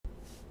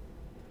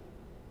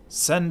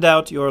Send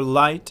out your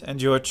light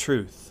and your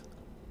truth.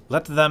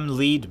 Let them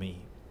lead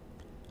me.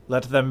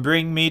 Let them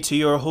bring me to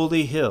your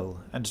holy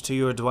hill and to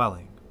your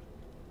dwelling.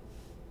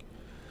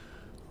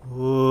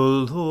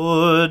 O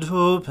Lord,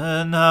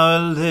 open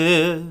our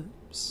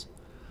lips,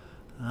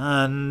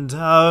 and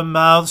our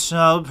mouth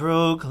shall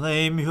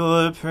proclaim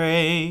your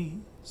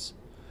praise.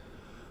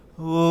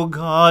 O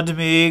God,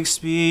 make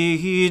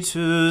speed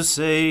to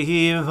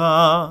save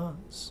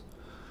us.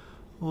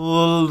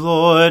 O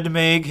Lord,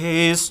 make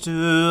haste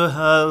to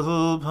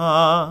help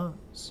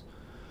us.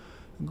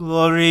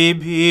 Glory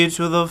be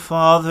to the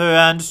Father,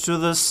 and to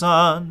the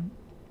Son,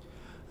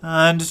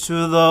 and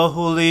to the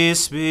Holy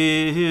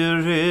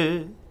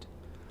Spirit,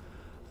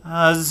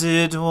 as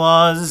it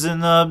was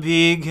in the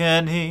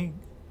beginning,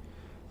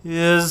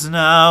 is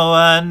now,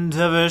 and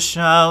ever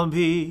shall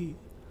be,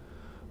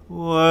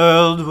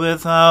 world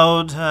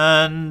without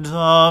end.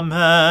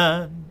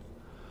 Amen.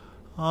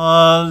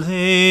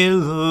 Alleluia.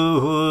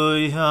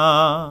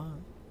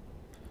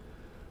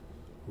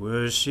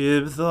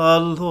 Worship the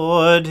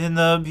Lord in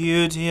the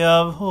beauty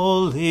of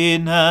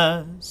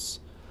holiness.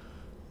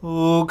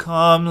 O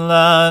come,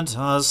 let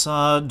us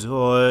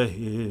adore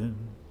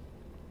him.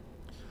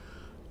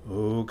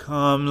 O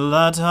come,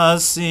 let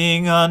us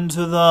sing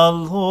unto the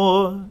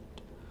Lord.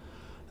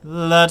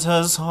 Let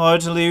us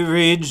heartily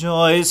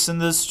rejoice in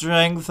the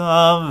strength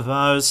of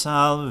our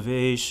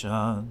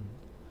salvation.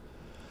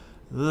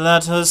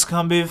 Let us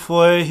come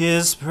before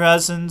his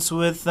presence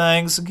with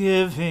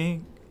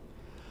thanksgiving,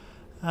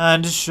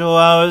 and show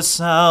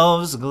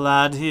ourselves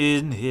glad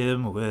in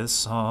him with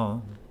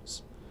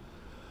songs.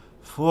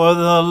 For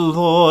the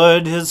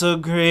Lord is a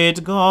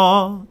great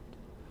God,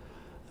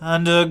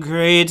 and a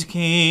great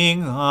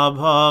King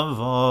above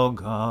all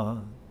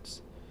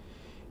gods.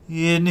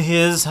 In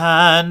his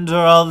hand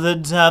are all the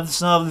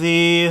depths of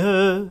the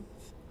earth,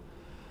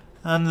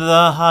 and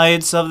the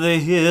heights of the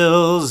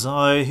hills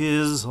are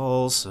his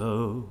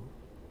also.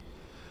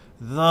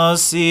 The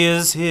sea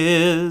is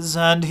his,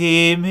 and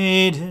he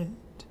made it,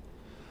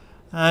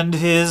 and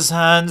his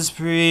hands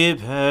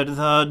prepared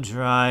the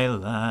dry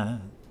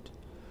land.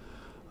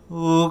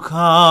 O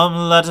come,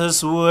 let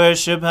us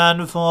worship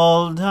and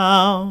fall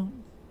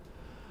down,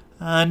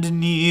 and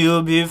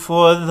kneel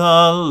before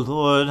the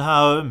Lord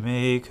our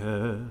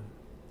Maker.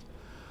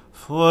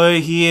 For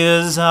he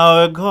is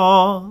our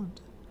God,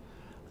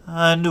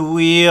 and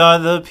we are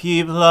the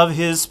people of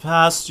his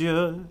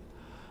pasture,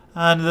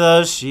 and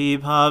the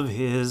sheep of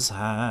his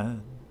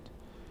hand.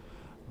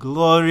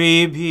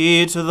 Glory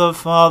be to the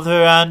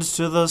Father, and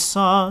to the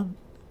Son,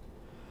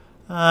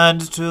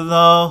 and to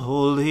the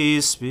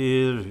Holy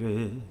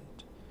Spirit,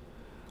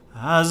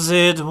 as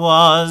it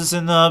was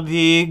in the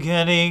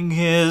beginning,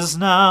 is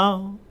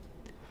now,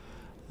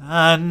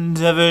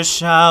 and ever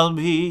shall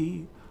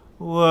be,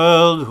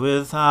 world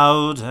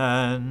without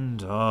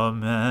end.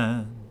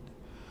 Amen.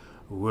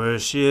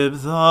 Worship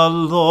the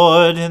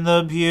Lord in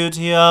the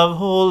beauty of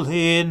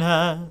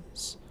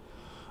holiness.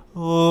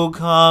 O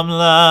come,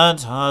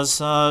 let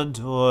us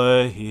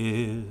adore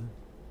him.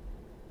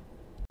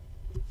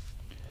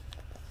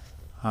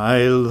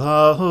 I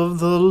love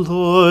the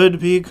Lord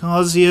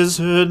because he has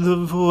heard the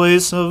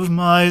voice of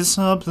my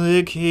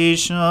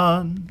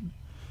supplication,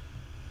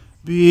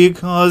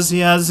 because he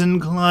has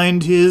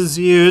inclined his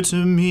ear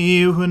to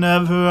me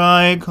whenever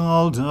I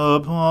called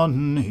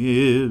upon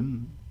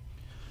him.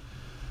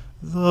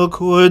 The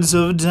cords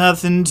of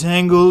death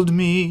entangled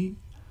me,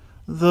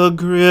 the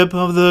grip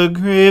of the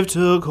grave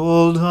took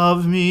hold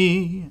of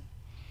me.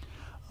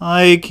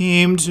 I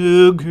came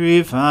to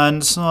grief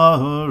and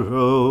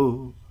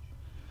sorrow.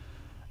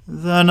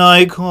 Then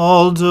I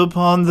called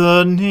upon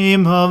the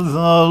name of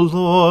the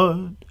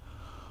Lord.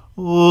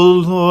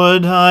 O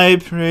Lord, I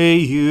pray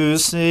you,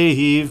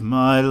 save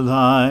my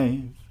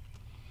life.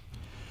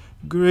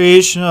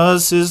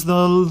 Gracious is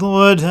the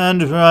Lord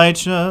and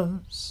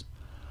righteous.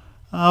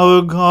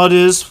 Our God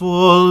is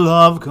full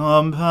of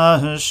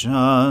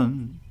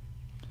compassion.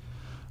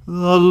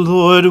 The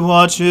Lord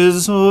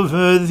watches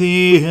over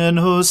the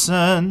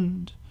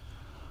innocent.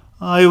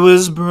 I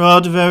was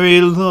brought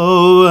very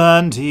low,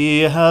 and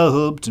he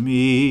helped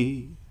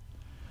me.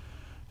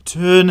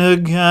 Turn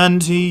again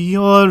to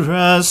your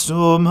rest,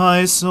 O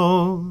my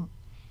soul,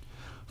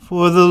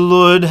 for the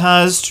Lord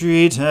has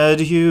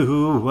treated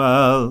you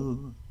well.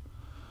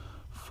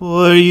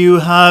 For you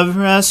have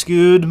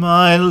rescued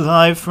my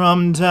life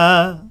from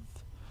death,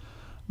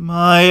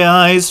 my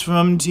eyes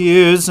from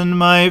tears, and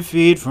my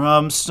feet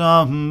from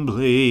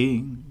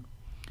stumbling.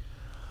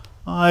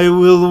 I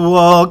will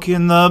walk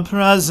in the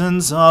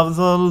presence of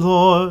the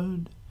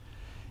Lord,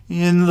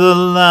 in the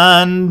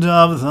land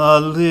of the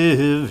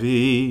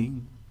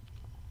living.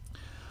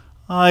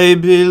 I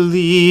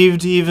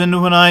believed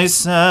even when I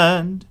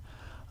said,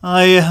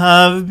 I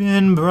have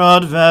been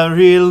brought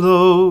very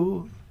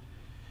low.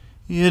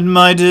 In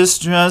my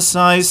distress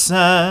I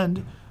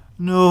said,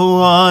 no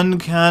one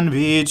can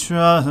be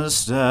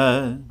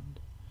trusted.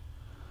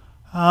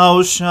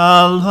 How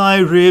shall I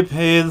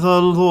repay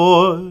the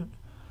Lord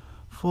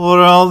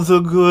for all the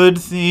good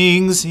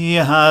things he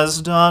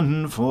has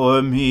done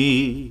for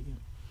me?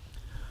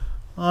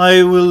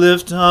 I will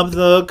lift up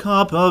the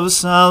cup of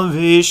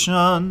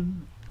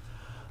salvation,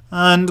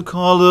 and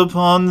call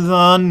upon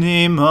the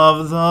name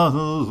of the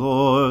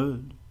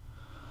Lord.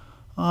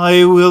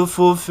 I will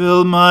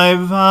fulfill my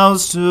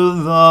vows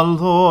to the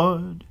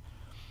Lord,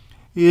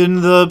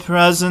 in the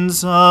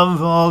presence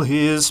of all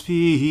his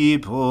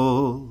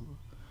people.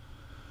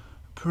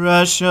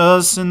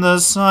 Precious in the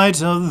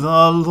sight of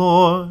the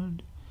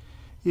Lord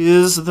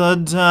is the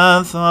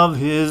death of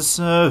his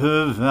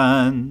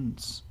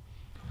servants.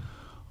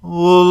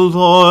 O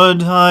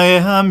Lord, I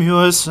am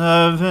your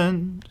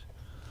servant.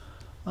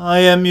 I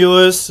am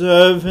your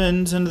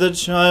servant and the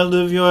child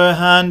of your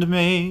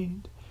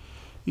handmaid.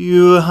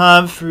 You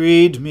have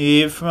freed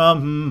me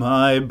from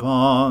my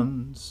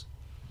bonds.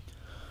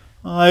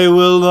 I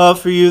will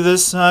offer you the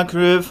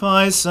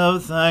sacrifice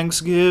of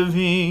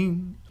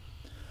thanksgiving,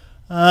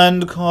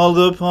 and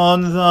call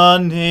upon the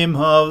name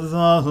of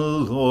the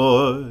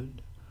Lord.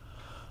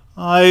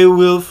 I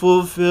will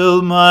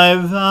fulfill my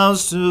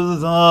vows to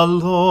the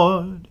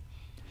Lord,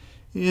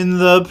 in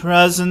the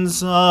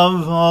presence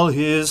of all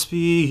his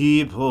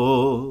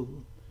people.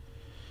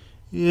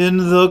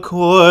 In the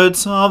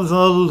courts of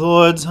the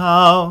Lord's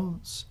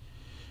house,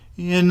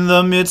 in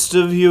the midst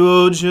of you,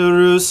 O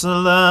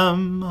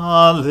Jerusalem.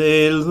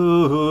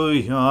 Alleluia.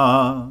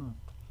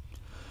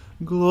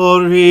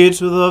 Glory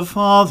to the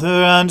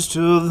Father, and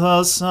to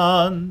the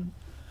Son,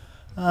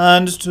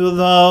 and to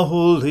the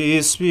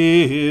Holy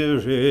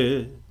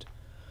Spirit,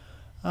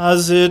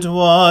 as it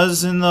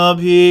was in the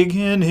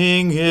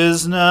beginning,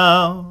 is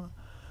now,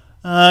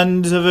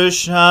 and ever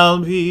shall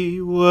be,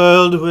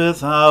 world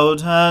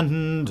without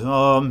end.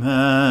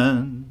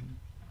 Amen.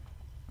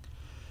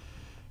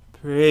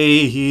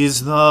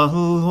 Praise the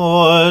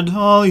Lord,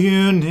 all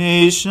you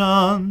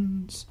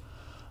nations.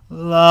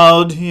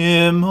 Loud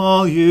hymn,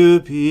 all you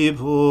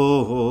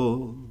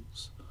peoples.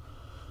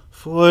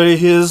 For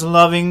his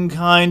loving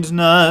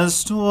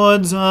kindness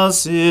towards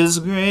us is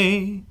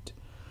great,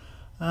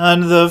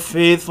 and the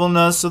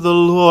faithfulness of the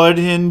Lord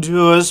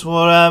endures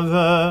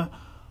forever.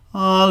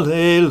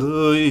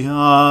 Alleluia.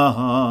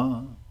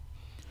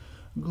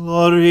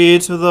 Glory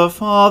to the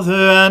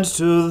Father, and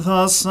to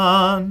the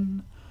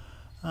Son,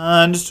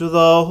 and to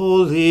the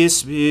Holy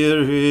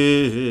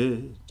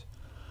Spirit,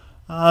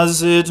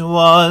 as it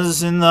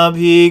was in the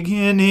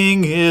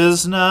beginning,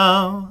 is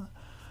now,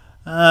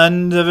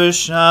 and ever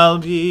shall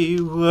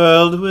be,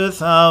 world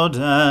without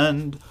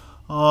end.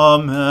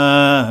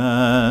 Amen.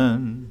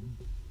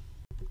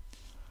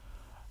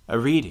 A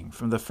reading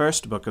from the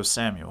first book of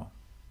Samuel.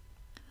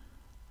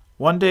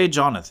 One day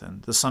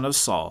Jonathan, the son of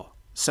Saul,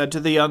 said to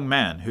the young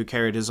man who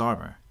carried his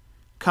armor,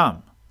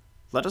 "Come,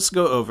 let us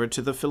go over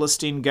to the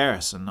Philistine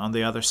garrison on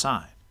the other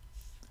side."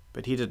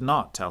 But he did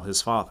not tell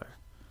his father.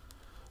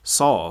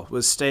 Saul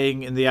was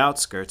staying in the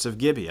outskirts of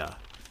Gibeah,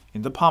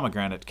 in the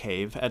pomegranate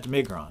cave at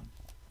Migron.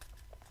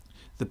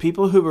 The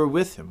people who were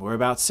with him were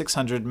about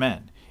 600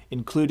 men,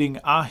 including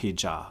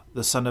Ahijah,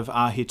 the son of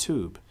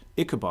Ahitub,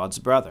 Ichabod's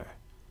brother,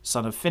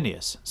 son of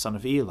Phinehas, son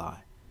of Eli,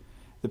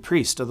 the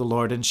priest of the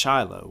Lord in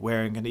Shiloh,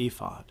 wearing an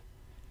ephod.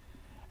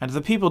 And the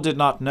people did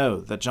not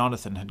know that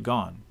Jonathan had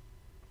gone.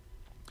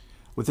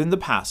 Within the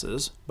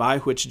passes, by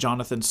which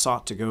Jonathan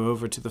sought to go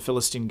over to the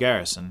Philistine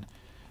garrison,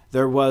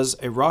 there was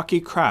a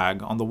rocky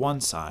crag on the one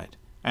side,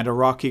 and a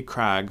rocky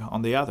crag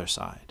on the other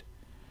side.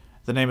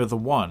 The name of the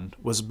one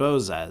was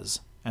Bozez,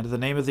 and the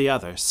name of the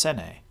other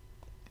Sene.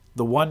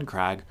 The one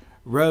crag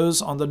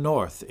rose on the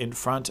north in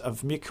front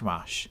of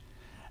Michmash,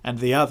 and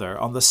the other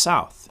on the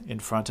south in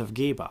front of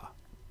Geba.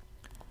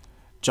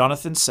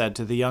 Jonathan said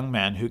to the young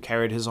man who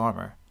carried his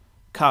armor,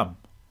 "Come,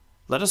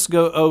 let us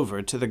go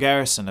over to the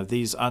garrison of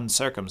these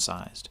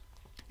uncircumcised.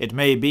 It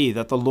may be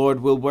that the Lord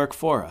will work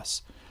for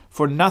us,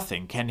 for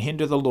nothing can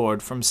hinder the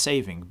Lord from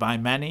saving by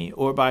many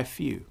or by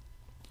few."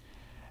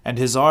 And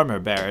his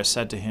armor-bearer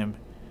said to him,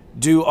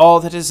 "Do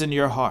all that is in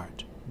your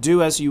heart.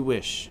 Do as you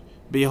wish.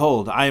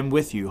 Behold, I am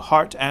with you,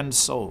 heart and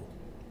soul."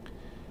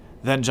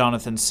 Then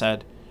Jonathan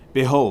said,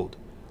 "Behold,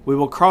 we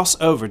will cross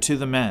over to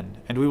the men,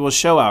 and we will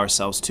show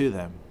ourselves to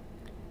them.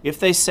 If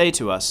they say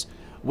to us,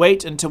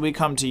 'Wait until we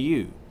come to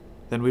you,'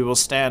 then we will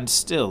stand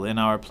still in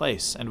our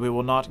place, and we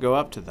will not go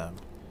up to them.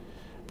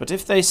 But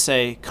if they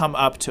say, 'Come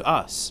up to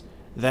us,'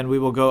 then we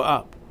will go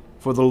up,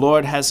 for the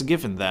Lord has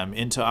given them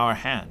into our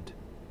hand,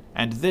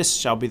 and this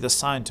shall be the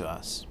sign to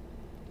us."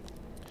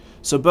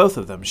 So both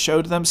of them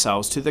showed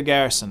themselves to the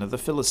garrison of the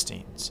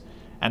Philistines.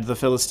 And the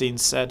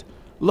Philistines said,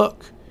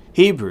 "Look,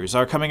 Hebrews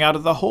are coming out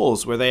of the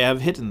holes where they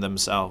have hidden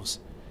themselves."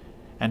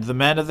 And the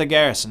men of the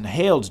garrison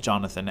hailed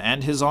Jonathan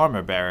and his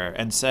armor-bearer,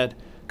 and said,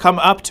 "Come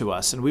up to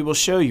us, and we will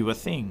show you a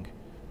thing."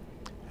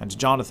 And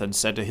Jonathan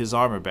said to his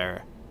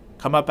armor-bearer,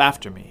 "Come up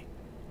after me,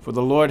 for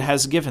the Lord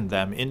has given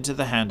them into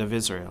the hand of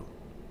Israel."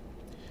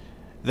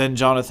 Then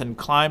Jonathan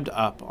climbed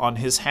up on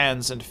his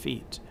hands and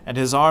feet, and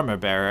his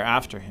armor-bearer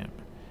after him.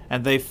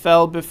 And they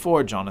fell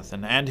before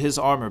Jonathan, and his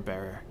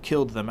armor-bearer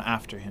killed them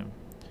after him.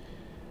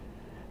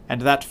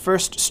 And that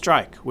first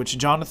strike which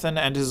Jonathan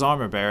and his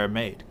armor-bearer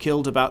made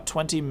killed about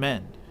 20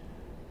 men,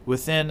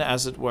 within,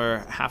 as it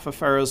were, half a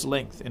furrow's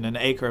length in an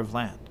acre of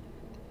land.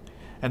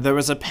 And there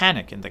was a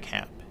panic in the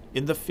camp,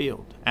 in the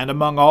field, and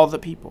among all the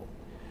people.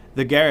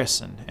 The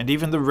garrison and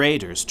even the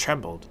raiders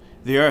trembled,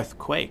 the earth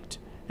quaked,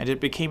 and it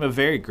became a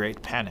very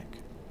great panic.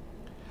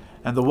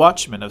 And the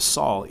watchmen of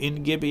Saul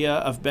in Gibeah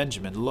of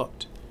Benjamin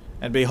looked,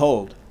 and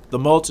behold, the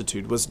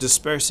multitude was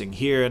dispersing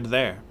here and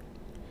there.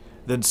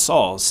 Then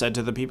Saul said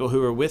to the people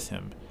who were with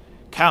him,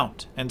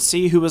 Count, and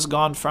see who is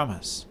gone from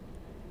us.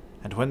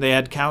 And when they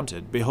had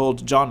counted,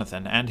 behold,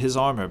 Jonathan and his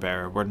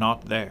armor-bearer were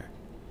not there.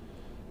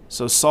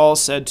 So Saul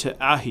said to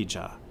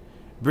Ahijah,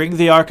 Bring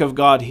the ark of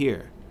God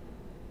here.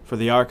 For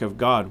the ark of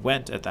God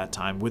went at that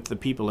time with the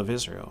people of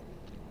Israel.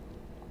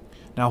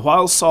 Now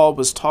while Saul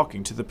was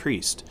talking to the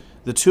priest,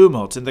 the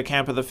tumult in the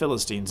camp of the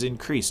Philistines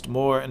increased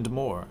more and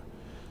more.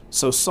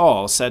 So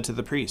Saul said to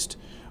the priest,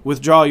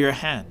 Withdraw your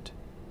hand.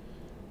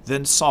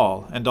 Then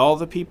Saul and all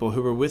the people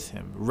who were with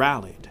him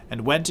rallied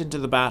and went into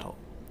the battle.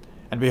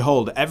 And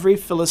behold, every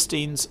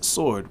Philistine's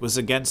sword was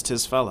against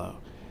his fellow,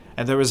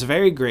 and there was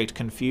very great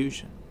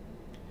confusion.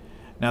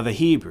 Now the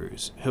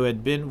Hebrews, who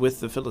had been with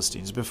the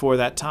Philistines before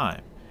that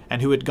time,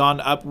 and who had gone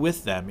up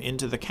with them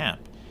into the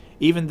camp,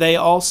 even they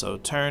also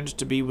turned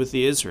to be with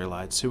the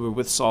Israelites who were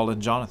with Saul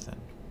and Jonathan.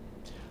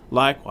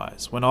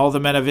 Likewise, when all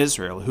the men of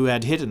Israel who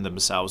had hidden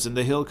themselves in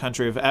the hill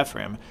country of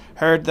Ephraim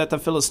heard that the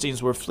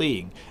Philistines were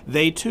fleeing,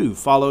 they too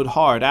followed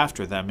hard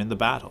after them in the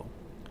battle.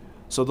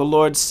 So the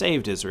Lord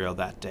saved Israel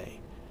that day,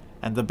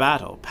 and the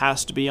battle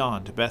passed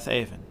beyond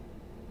Bethaven.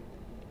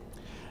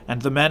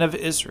 And the men of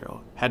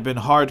Israel had been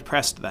hard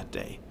pressed that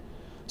day.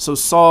 So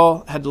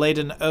Saul had laid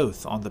an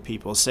oath on the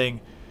people, saying,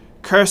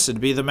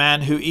 Cursed be the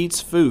man who eats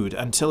food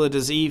until it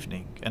is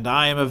evening, and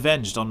I am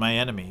avenged on my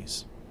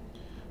enemies.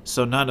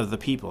 So none of the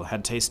people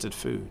had tasted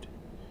food.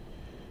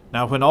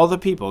 Now when all the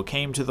people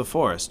came to the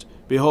forest,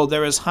 behold,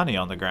 there was honey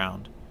on the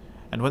ground.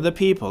 And when the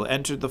people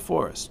entered the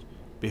forest,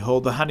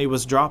 behold, the honey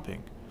was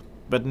dropping.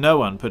 But no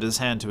one put his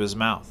hand to his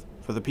mouth,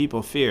 for the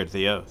people feared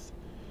the oath.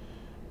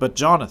 But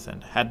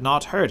Jonathan had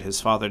not heard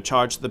his father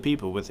charge the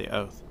people with the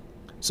oath.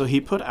 So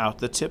he put out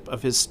the tip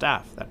of his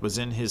staff that was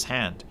in his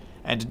hand,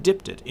 and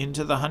dipped it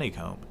into the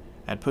honeycomb,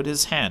 and put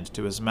his hand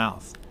to his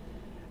mouth.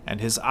 And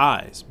his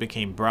eyes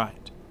became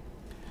bright.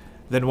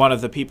 Then one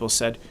of the people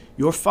said,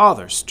 Your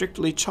father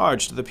strictly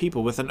charged the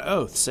people with an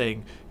oath,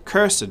 saying,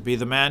 Cursed be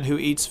the man who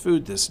eats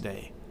food this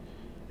day.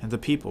 And the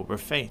people were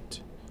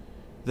faint.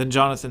 Then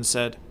Jonathan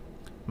said,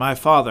 My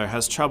father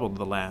has troubled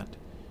the land.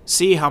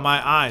 See how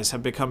my eyes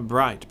have become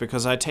bright,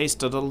 because I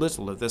tasted a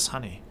little of this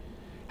honey.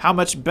 How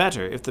much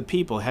better if the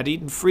people had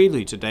eaten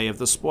freely today of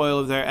the spoil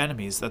of their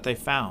enemies that they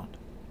found.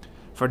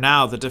 For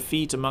now the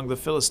defeat among the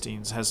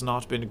Philistines has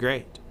not been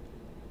great.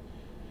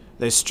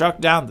 They struck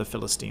down the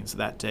Philistines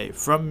that day,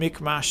 from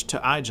Michmash to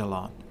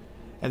Aijalon,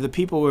 and the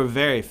people were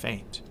very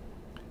faint.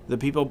 The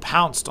people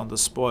pounced on the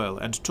spoil,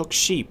 and took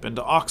sheep and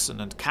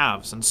oxen and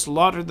calves, and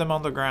slaughtered them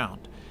on the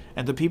ground,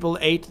 and the people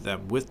ate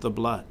them with the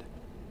blood.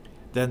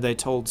 Then they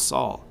told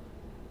Saul,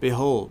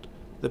 Behold,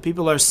 the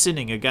people are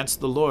sinning against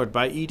the Lord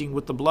by eating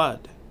with the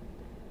blood.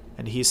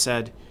 And he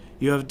said,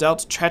 You have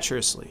dealt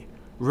treacherously.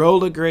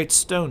 Roll a great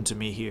stone to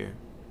me here.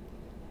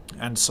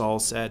 And Saul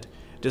said,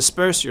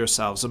 Disperse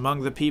yourselves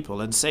among the people,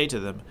 and say to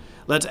them,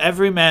 Let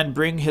every man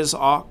bring his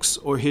ox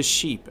or his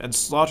sheep, and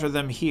slaughter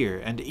them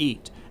here, and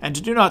eat,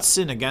 and do not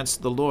sin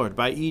against the Lord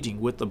by eating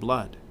with the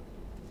blood.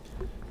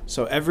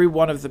 So every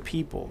one of the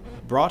people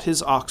brought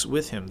his ox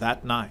with him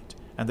that night,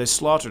 and they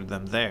slaughtered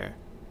them there.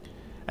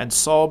 And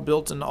Saul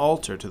built an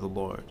altar to the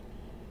Lord.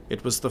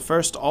 It was the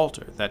first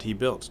altar that he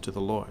built to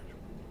the Lord.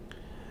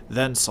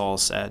 Then Saul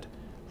said,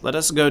 Let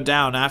us go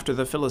down after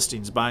the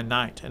Philistines by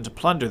night, and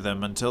plunder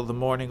them until the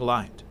morning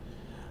light.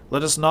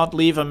 Let us not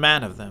leave a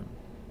man of them.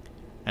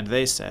 And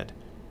they said,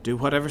 Do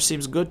whatever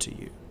seems good to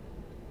you.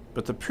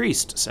 But the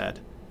priest said,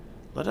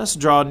 Let us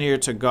draw near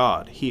to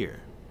God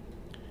here.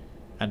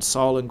 And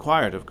Saul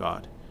inquired of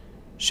God,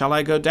 Shall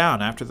I go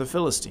down after the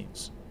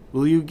Philistines?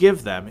 Will you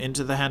give them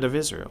into the hand of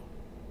Israel?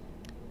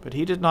 But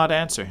he did not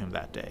answer him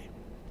that day.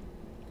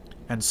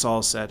 And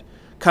Saul said,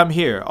 Come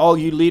here, all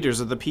you leaders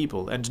of the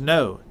people, and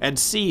know, and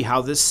see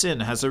how this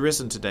sin has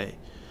arisen today.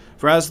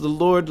 For as the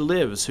Lord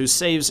lives, who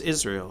saves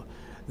Israel,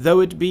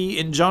 though it be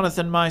in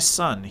Jonathan my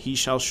son, he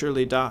shall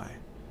surely die.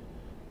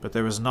 But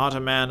there was not a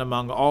man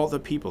among all the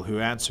people who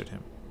answered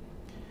him.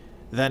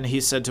 Then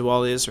he said to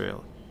all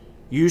Israel,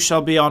 You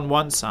shall be on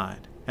one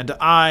side, and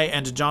I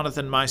and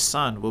Jonathan my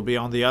son will be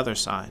on the other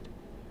side.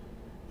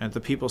 And the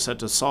people said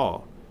to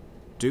Saul,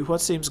 Do what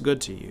seems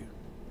good to you.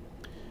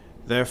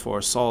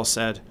 Therefore Saul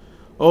said,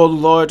 O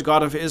Lord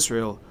God of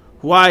Israel,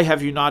 why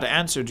have you not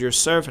answered your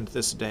servant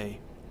this day?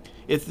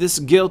 If this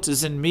guilt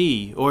is in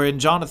me, or in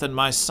Jonathan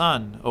my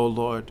son, O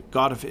Lord,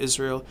 God of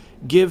Israel,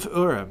 give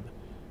Urim.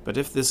 But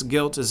if this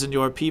guilt is in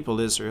your people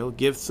Israel,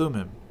 give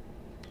Thummim.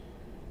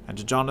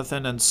 And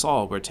Jonathan and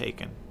Saul were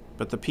taken,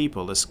 but the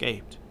people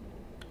escaped.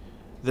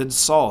 Then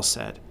Saul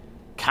said,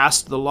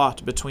 Cast the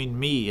lot between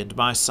me and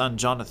my son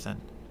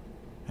Jonathan.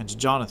 And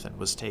Jonathan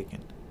was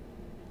taken.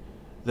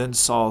 Then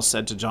Saul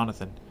said to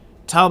Jonathan,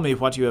 Tell me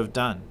what you have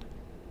done.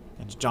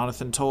 And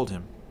Jonathan told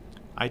him,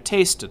 I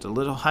tasted a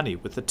little honey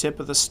with the tip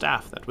of the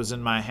staff that was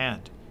in my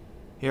hand.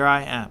 Here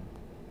I am.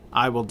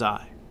 I will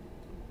die."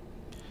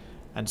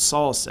 And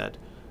Saul said,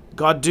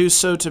 "God do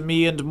so to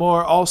me and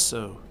more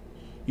also.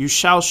 You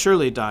shall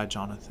surely die,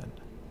 Jonathan."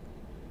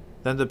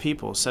 Then the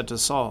people said to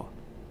Saul,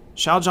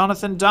 "Shall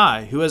Jonathan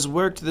die, who has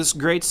worked this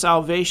great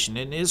salvation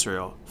in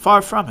Israel?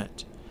 Far from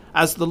it.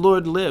 As the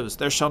Lord lives,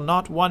 there shall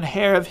not one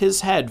hair of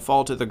his head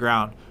fall to the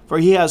ground, for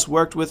he has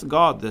worked with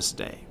God this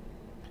day."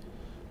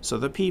 So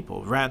the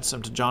people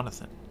ransomed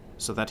Jonathan,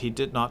 so that he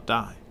did not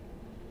die.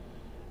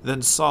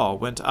 Then Saul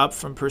went up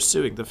from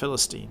pursuing the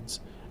Philistines,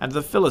 and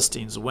the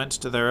Philistines went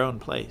to their own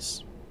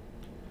place.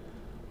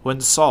 When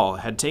Saul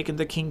had taken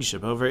the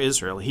kingship over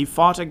Israel, he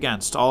fought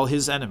against all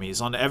his enemies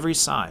on every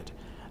side,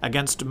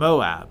 against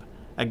Moab,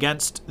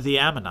 against the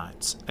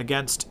Ammonites,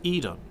 against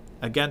Edom,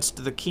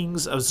 against the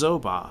kings of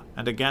Zobah,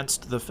 and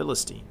against the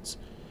Philistines.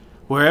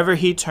 Wherever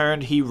he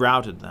turned, he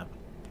routed them.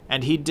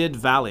 And he did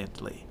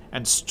valiantly,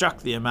 and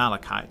struck the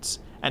Amalekites,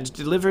 and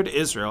delivered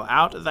Israel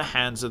out of the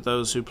hands of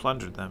those who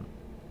plundered them.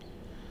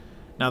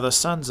 Now the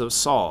sons of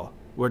Saul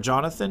were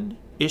Jonathan,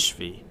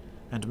 Ishvi,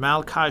 and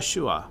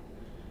Malchishua,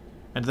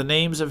 and the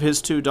names of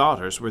his 2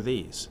 daughters were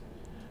these.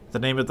 The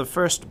name of the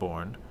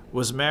firstborn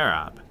was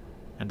Merab,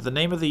 and the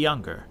name of the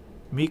younger,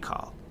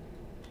 Michal.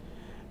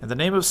 And the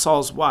name of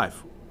Saul's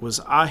wife was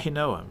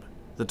Ahinoam,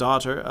 the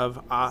daughter of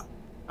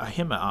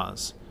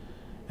Ahimaaz.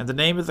 And the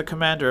name of the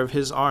commander of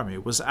his army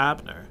was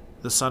Abner,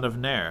 the son of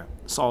Ner,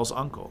 Saul's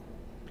uncle.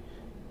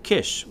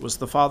 Kish was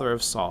the father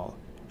of Saul,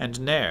 and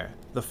Ner,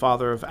 the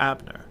father of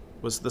Abner,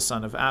 was the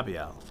son of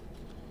Abiel.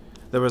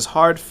 There was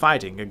hard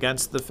fighting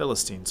against the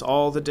Philistines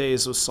all the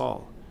days of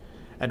Saul.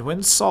 And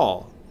when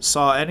Saul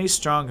saw any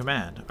strong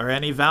man or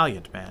any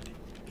valiant man,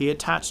 he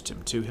attached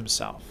him to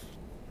himself.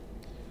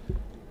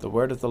 The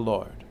word of the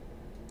Lord.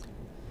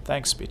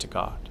 Thanks be to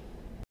God.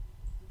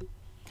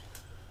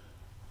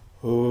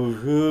 O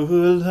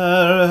ruler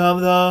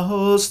of the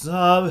hosts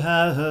of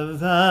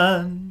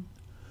heaven,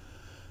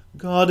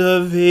 God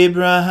of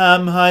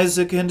Abraham,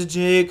 Isaac, and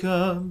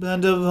Jacob,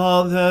 and of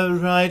all their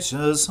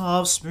righteous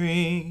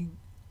offspring,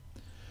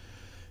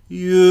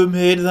 you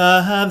made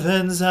the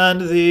heavens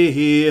and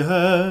the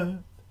earth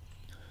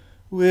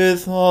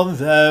with all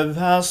their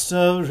vast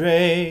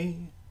array.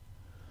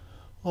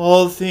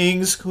 All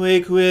things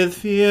quake with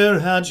fear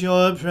at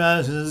your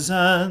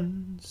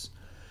presence.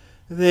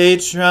 They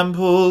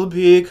tremble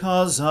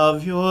because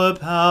of your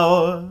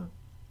power.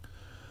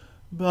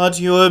 But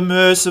your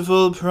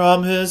merciful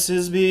promise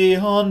is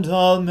beyond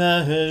all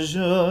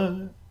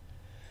measure.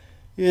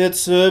 It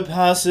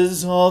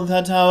surpasses all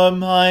that our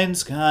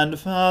minds can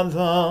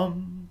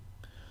fathom.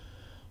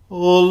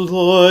 O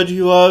Lord,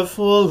 you are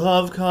full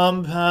of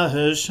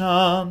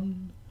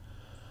compassion,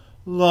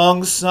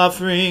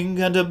 long-suffering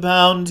and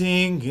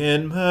abounding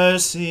in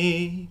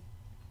mercy.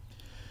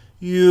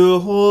 You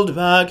hold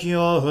back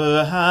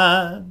your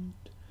hand.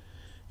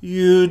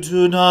 You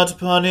do not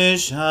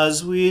punish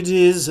as we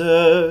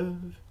deserve.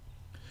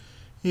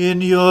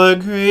 In your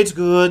great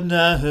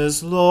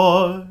goodness,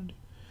 Lord,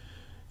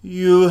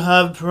 you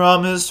have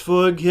promised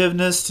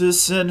forgiveness to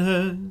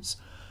sinners,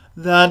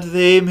 that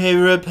they may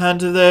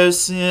repent of their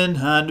sin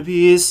and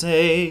be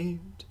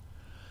saved.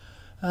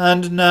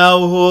 And now,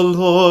 O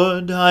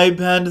Lord, I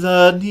bend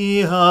the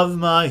knee of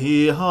my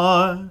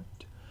heart,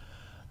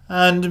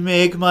 and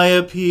make my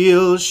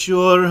appeal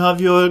sure of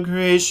your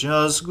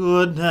gracious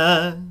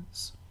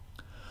goodness.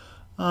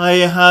 I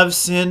have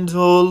sinned,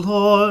 O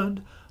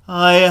Lord,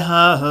 I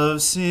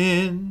have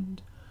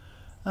sinned,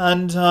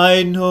 and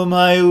I know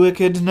my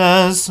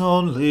wickedness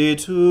only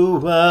too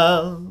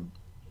well.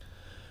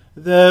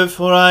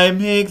 Therefore I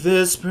make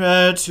this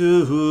prayer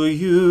to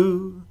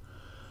you.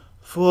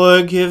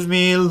 Forgive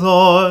me,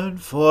 Lord,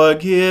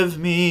 forgive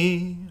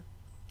me.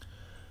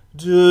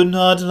 Do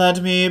not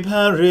let me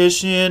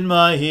perish in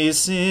my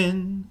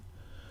sin,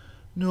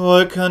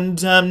 nor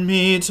condemn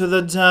me to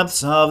the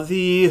depths of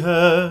the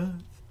earth.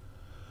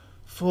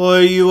 For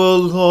you, O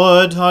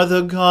Lord, are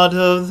the God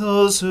of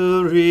those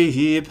who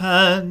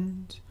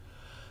repent,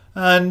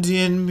 and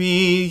in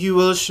me you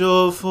will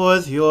show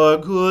forth your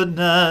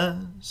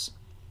goodness.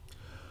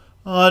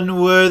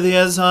 Unworthy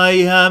as I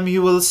am,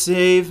 you will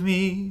save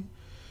me,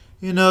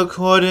 in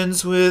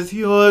accordance with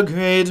your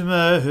great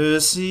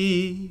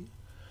mercy.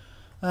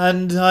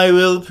 And I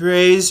will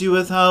praise you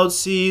without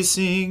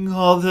ceasing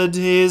all the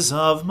days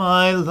of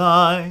my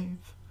life.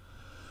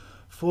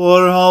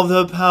 For all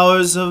the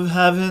powers of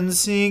heaven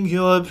sing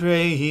your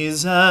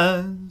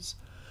praises,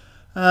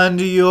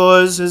 and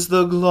yours is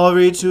the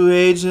glory to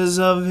ages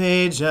of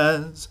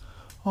ages.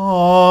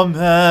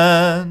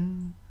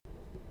 Amen.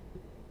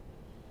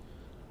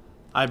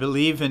 I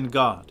believe in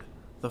God,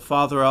 the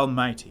Father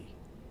Almighty,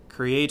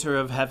 creator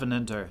of heaven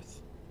and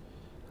earth.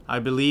 I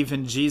believe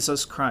in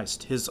Jesus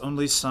Christ, his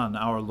only Son,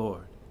 our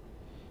Lord.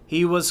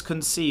 He was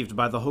conceived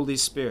by the Holy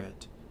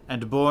Spirit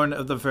and born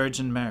of the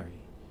Virgin Mary.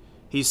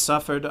 He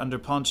suffered under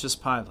Pontius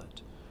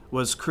Pilate,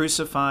 was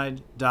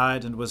crucified,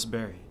 died, and was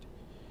buried.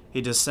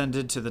 He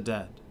descended to the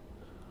dead.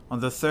 On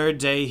the 3rd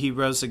day he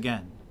rose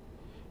again.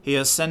 He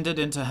ascended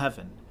into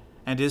heaven,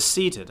 and is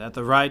seated at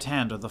the right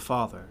hand of the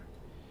Father.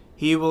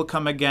 He will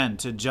come again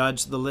to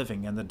judge the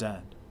living and the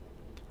dead.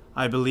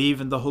 I believe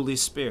in the Holy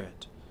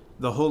Spirit,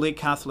 the Holy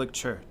Catholic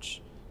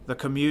Church, the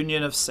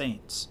communion of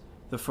saints,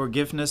 the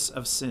forgiveness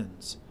of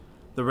sins,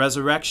 the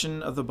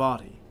resurrection of the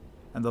body,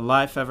 and the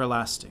life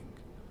everlasting.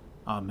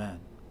 Amen.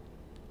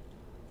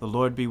 The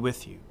Lord be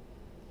with you.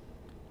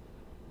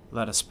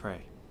 Let us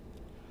pray.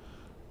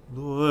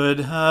 Lord,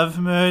 have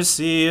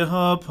mercy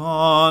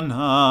upon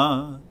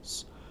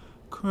us.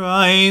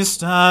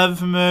 Christ,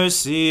 have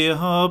mercy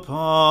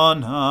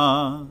upon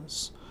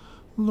us.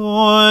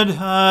 Lord,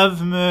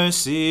 have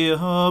mercy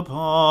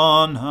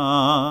upon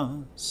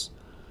us.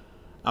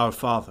 Our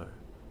Father,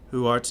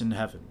 who art in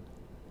heaven,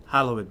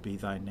 hallowed be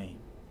thy name.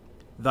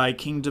 Thy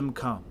kingdom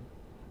come,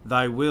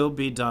 thy will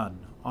be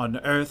done, on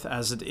earth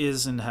as it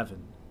is in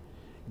heaven.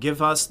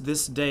 Give us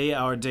this day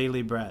our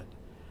daily bread,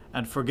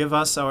 and forgive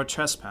us our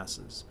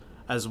trespasses,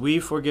 as we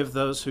forgive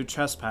those who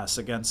trespass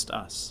against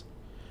us.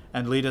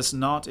 And lead us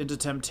not into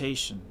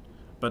temptation,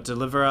 but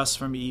deliver us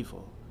from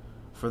evil.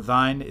 For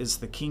thine is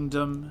the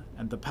kingdom,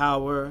 and the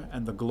power,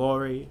 and the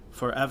glory,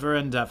 forever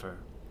and ever.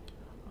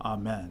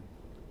 Amen.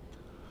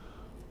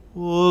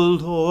 O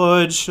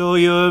Lord, show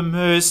your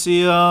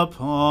mercy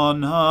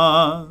upon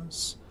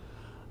us,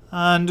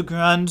 and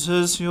grant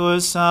us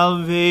your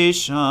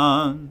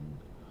salvation.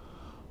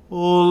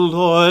 O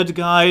Lord,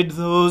 guide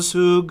those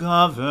who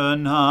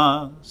govern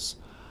us,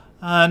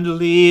 and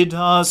lead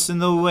us in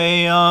the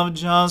way of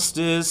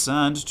justice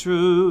and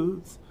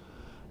truth.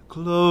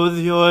 Clothe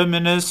your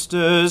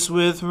ministers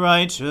with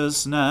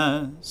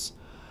righteousness,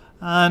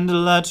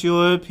 and let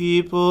your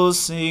people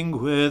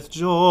sing with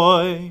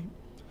joy.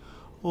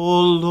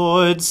 O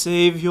Lord,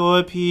 save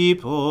your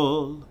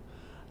people,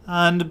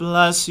 and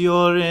bless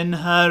your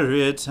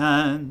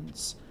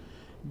inheritance.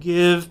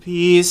 Give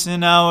peace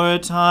in our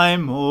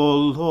time, O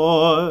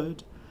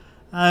Lord,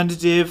 and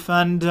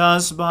defend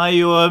us by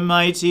your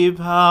mighty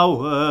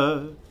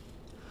power.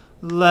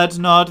 Let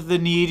not the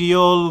needy,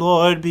 O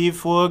Lord, be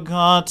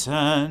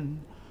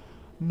forgotten,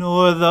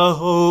 nor the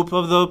hope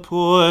of the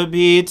poor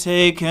be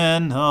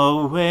taken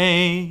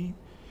away.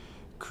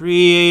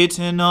 Create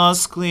in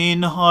us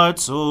clean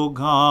hearts, O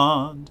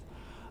God,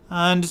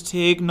 and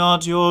take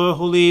not your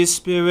Holy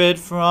Spirit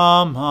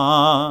from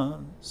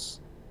us.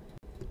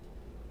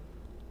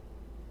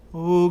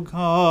 O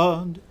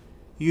God,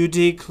 you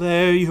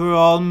declare your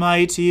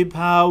almighty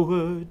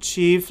power,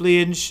 chiefly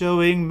in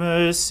showing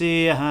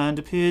mercy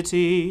and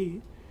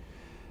pity.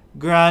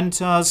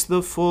 Grant us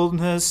the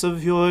fullness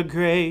of your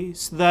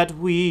grace, that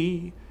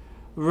we,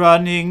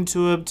 running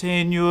to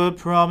obtain your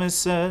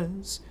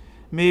promises,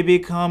 may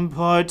become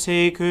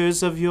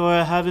partakers of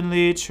your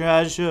heavenly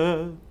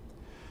treasure.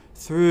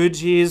 Through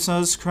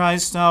Jesus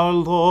Christ our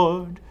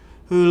Lord,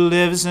 who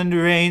lives and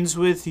reigns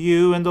with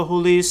you and the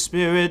Holy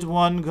Spirit,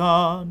 one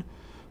God,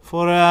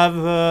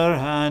 forever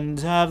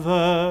and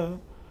ever.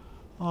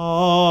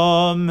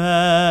 Amen.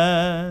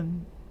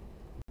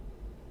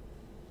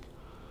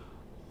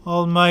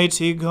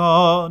 Almighty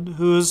God,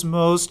 whose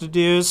most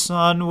dear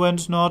Son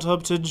went not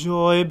up to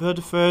joy,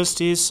 but first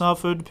he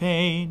suffered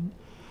pain,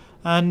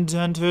 and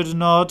entered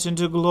not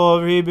into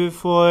glory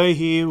before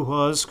he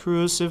was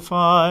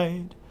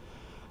crucified,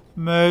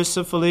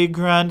 mercifully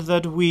grant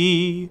that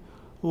we,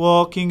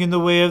 walking in the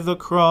way of the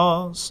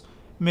cross,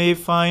 may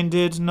find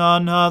it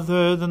none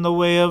other than the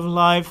way of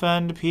life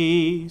and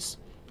peace.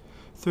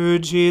 Through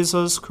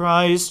Jesus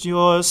Christ,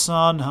 your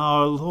Son,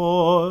 our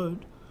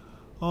Lord.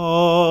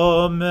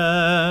 Amen.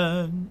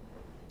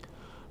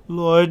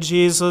 Lord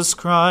Jesus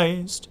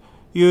Christ,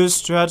 you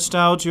stretched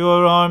out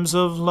your arms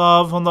of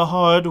love on the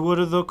hard wood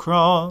of the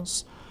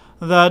cross,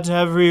 that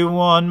every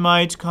one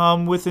might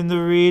come within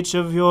the reach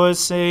of your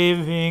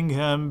saving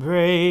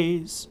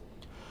embrace.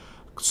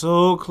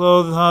 So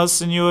clothe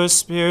us in your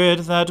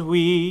Spirit, that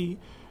we,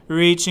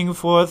 reaching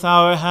forth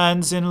our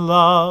hands in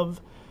love,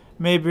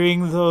 may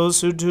bring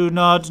those who do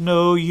not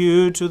know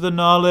you to the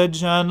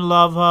knowledge and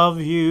love of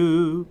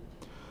you,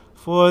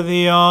 for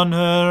the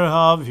honor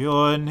of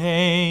your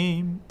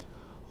name.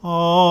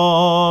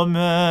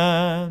 Amen.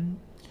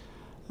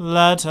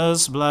 Let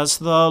us bless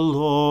the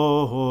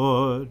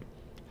Lord.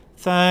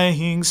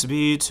 Thanks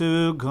be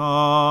to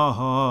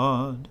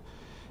God.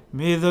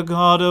 May the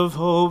God of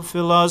hope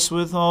fill us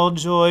with all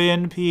joy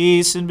and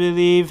peace in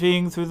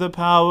believing through the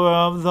power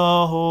of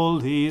the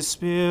Holy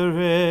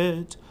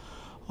Spirit.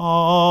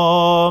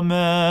 Amen.